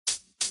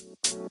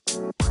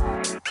Welcome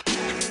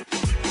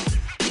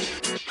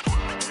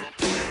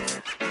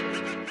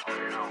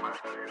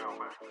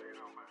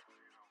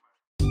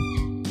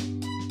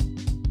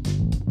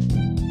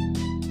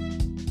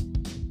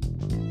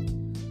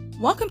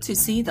to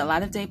See the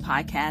Light of Day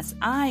podcast.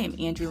 I am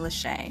Andrea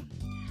Lachey.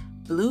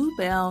 Blue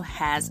Bell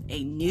has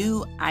a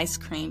new ice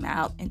cream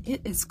out, and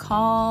it is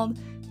called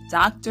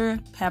Dr.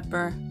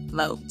 Pepper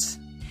Float.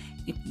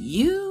 If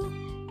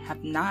you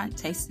have not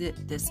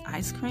tasted this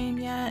ice cream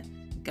yet,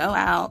 go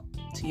out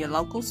to your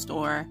local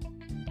store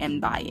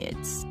and buy it.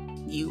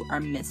 You are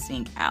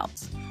missing out.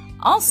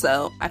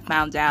 Also, I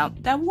found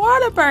out that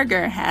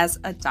Whataburger has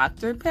a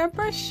Dr.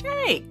 Pepper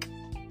shake.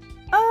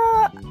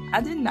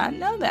 I did not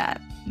know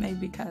that.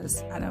 Maybe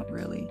because I don't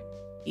really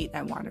eat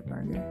at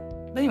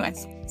Whataburger. But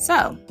anyways,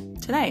 so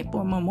today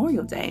for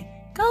Memorial Day,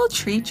 go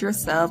treat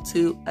yourself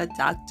to a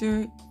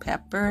Dr.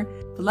 Pepper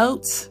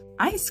Float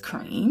ice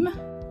cream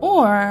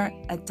or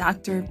a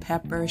Dr.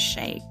 Pepper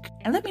shake.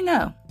 And let me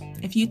know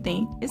if you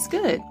think it's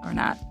good or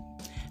not.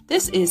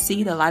 This is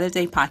See the Light of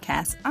Day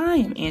podcast. I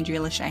am Andrea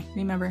Lachey.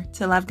 Remember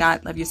to love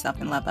God, love yourself,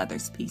 and love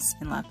others. Peace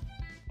and love.